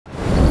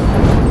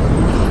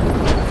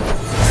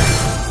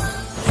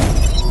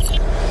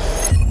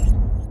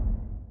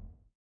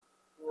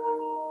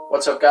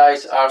What's up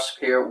guys, Ars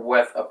here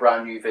with a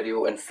brand new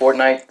video in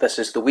Fortnite. This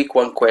is the week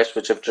 1 quest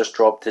which I've just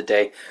dropped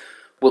today.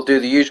 We'll do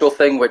the usual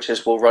thing, which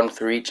is we'll run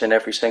through each and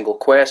every single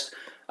quest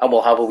and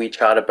we'll have a wee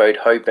chat about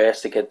how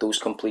best to get those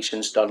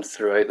completions done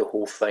throughout the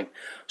whole thing.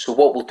 So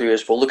what we'll do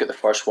is we'll look at the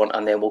first one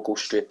and then we'll go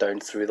straight down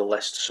through the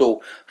list.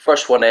 So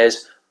first one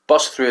is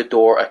bust through a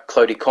door at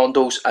Cloudy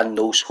Condos and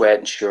no sweat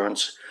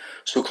insurance.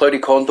 So Cloudy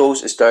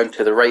Condos is down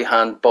to the right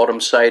hand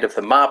bottom side of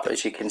the map.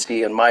 As you can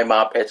see on my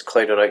map, it's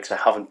clouded out because I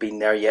haven't been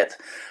there yet.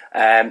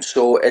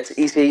 So it's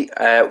easy.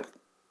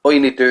 All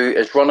you need to do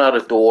is run out a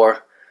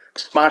door,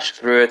 smash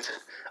through it,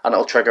 and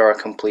it'll trigger a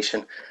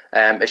completion.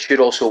 It should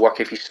also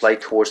work if you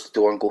slide towards the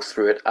door and go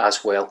through it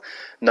as well.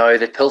 Now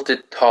the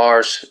tilted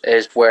towers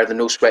is where the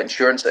no sweat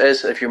insurance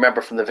is. If you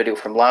remember from the video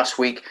from last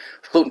week,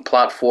 floating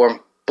platform,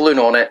 balloon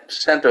on it,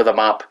 centre of the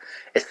map.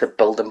 It's the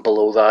building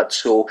below that,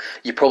 so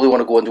you probably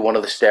want to go into one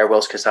of the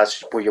stairwells because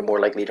that's where you're more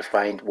likely to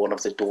find one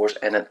of the doors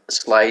in it.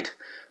 Slide,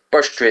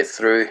 burst straight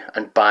through,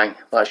 and bang,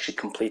 that should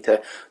complete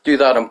it. Do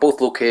that on both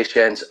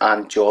locations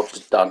and job's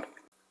done.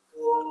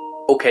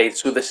 Okay,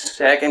 so the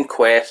second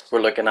quest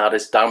we're looking at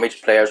is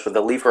damage players with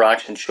a lever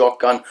action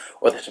shotgun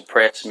or the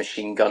suppressed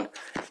machine gun.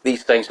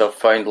 These things are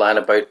found lying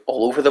about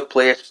all over the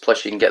place,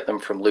 plus you can get them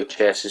from loot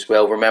chests as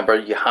well. Remember,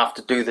 you have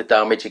to do the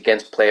damage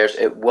against players.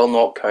 It will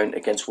not count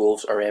against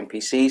wolves or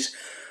NPCs.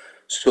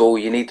 So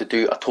you need to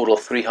do a total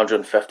of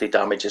 350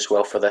 damage as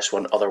well for this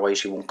one,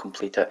 otherwise you won't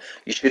complete it.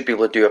 You should be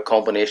able to do a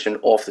combination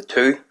of the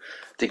two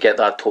to get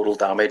that total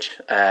damage,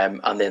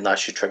 and then that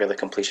should trigger the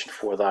completion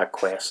for that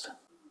quest.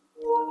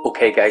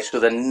 Okay guys, so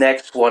the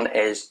next one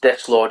is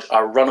dislodge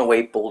a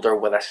runaway boulder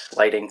with a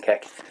sliding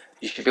kick.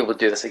 You should be able to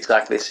do this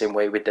exactly the same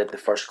way we did the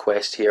first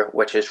quest here,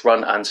 which is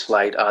run and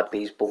slide at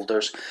these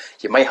boulders.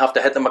 You might have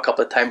to hit them a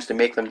couple of times to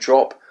make them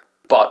drop,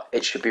 but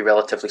it should be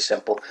relatively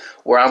simple.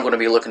 Where I'm going to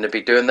be looking to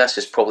be doing this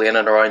is probably in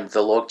and around the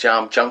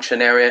Logjam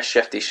Junction area,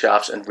 Shifty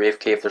Shafts and Rave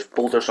Cave. There's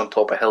boulders on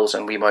top of hills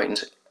and wee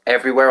mountains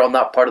everywhere on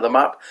that part of the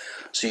map,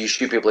 so you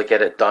should be able to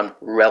get it done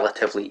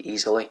relatively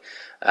easily.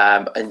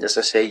 And as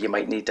I say, you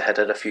might need to hit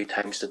it a few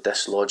times to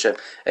dislodge it.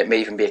 It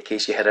may even be a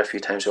case you hit it a few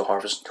times to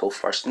harvest until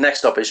first.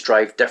 Next up is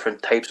drive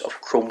different types of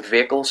chrome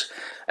vehicles.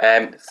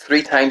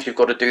 3 times you've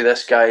got to do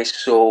this, guys.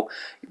 So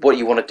what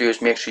you want to do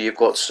is make sure you've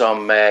got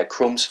some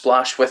chrome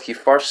splash with you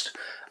first,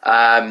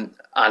 and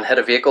hit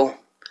a vehicle.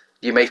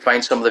 You may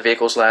find some of the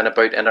vehicles lying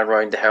about in and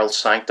around the Herald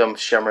Sanctum,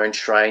 Shimmering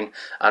Shrine,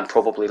 and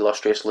probably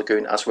Lustrous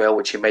Lagoon as well,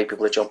 which you might be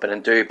able to jump in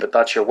and do. But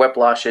that's your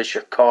whiplashes,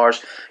 your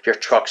cars, your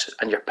trucks,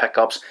 and your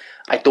pickups.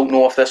 I don't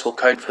know if this will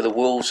count for the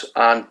wolves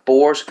and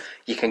boars.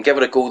 You can give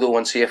it a go though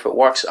and see if it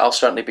works. I'll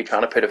certainly be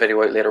trying to put a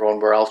video out later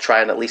on where I'll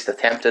try and at least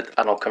attempt it,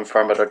 and I'll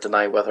confirm it or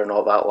deny whether or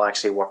not that will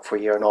actually work for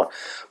you or not.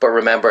 But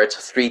remember, it's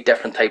 3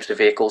 different types of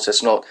vehicles.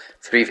 It's not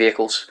 3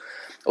 vehicles.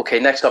 Okay,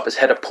 next up is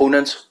hit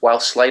opponents while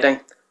sliding.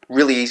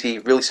 Really easy,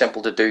 really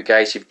simple to do,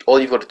 guys. All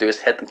you've got to do is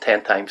hit them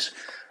 10 times.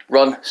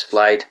 Run,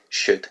 slide,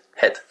 shoot,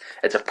 hit.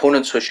 It's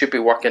opponents, so it should be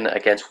working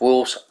against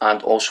wolves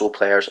and also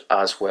players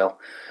as well.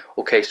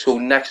 Okay, so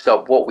next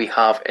up what we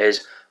have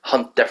is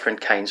hunt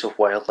different kinds of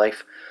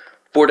wildlife.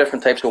 4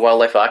 different types of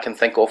wildlife I can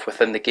think of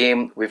within the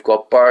game. We've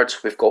got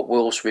birds, we've got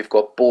wolves, we've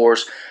got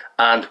boars,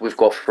 and we've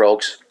got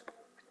frogs.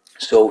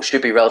 So it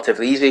should be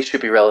relatively easy,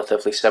 should be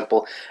relatively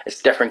simple.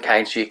 It's different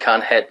kinds, so you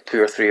can hit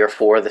 2 or 3 or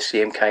 4 of the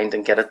same kind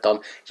and get it done.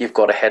 You've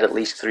got to hit at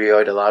least 3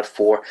 out of that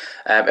 4.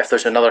 If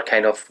there's another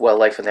kind of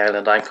wildlife in the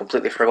island I'm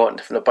completely forgotten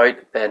about,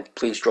 then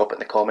please drop it in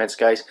the comments,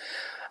 guys.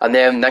 And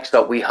then next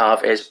up we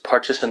have is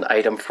purchase an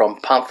item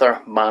from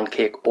Panther,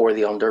 Mancake or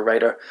the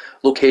Underwriter.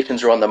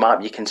 Locations are on the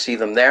map, you can see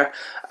them there.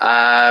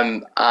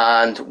 And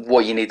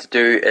what you need to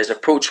do is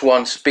approach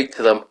one, speak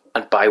to them,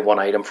 and buy 1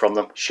 item from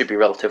them. Should be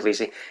relatively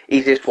easy.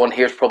 Easiest one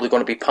here is probably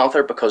going to be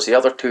Panther, because the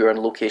other 2 are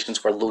in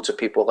locations where loads of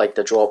people like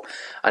to drop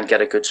and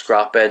get a good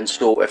scrap in.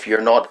 So if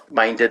you're not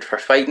minded for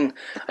fighting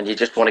and you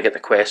just want to get the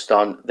quest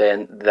done,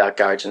 then that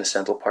guard's in the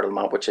central part of the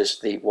map, which is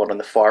the one on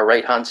the far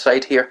right hand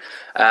side here.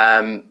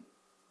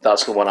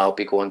 That's the one I'll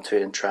be going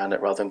to and trying it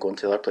rather than going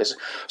to other places.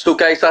 So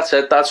guys, that's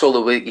it. That's all the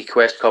weekly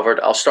quest covered.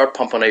 I'll start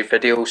pumping out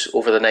videos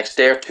over the next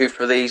day or 2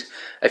 for these.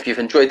 If you've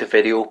enjoyed the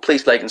video,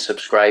 please like and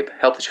subscribe.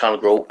 Help the channel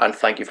grow. And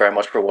thank you very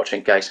much for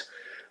watching, guys.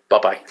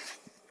 Bye-bye.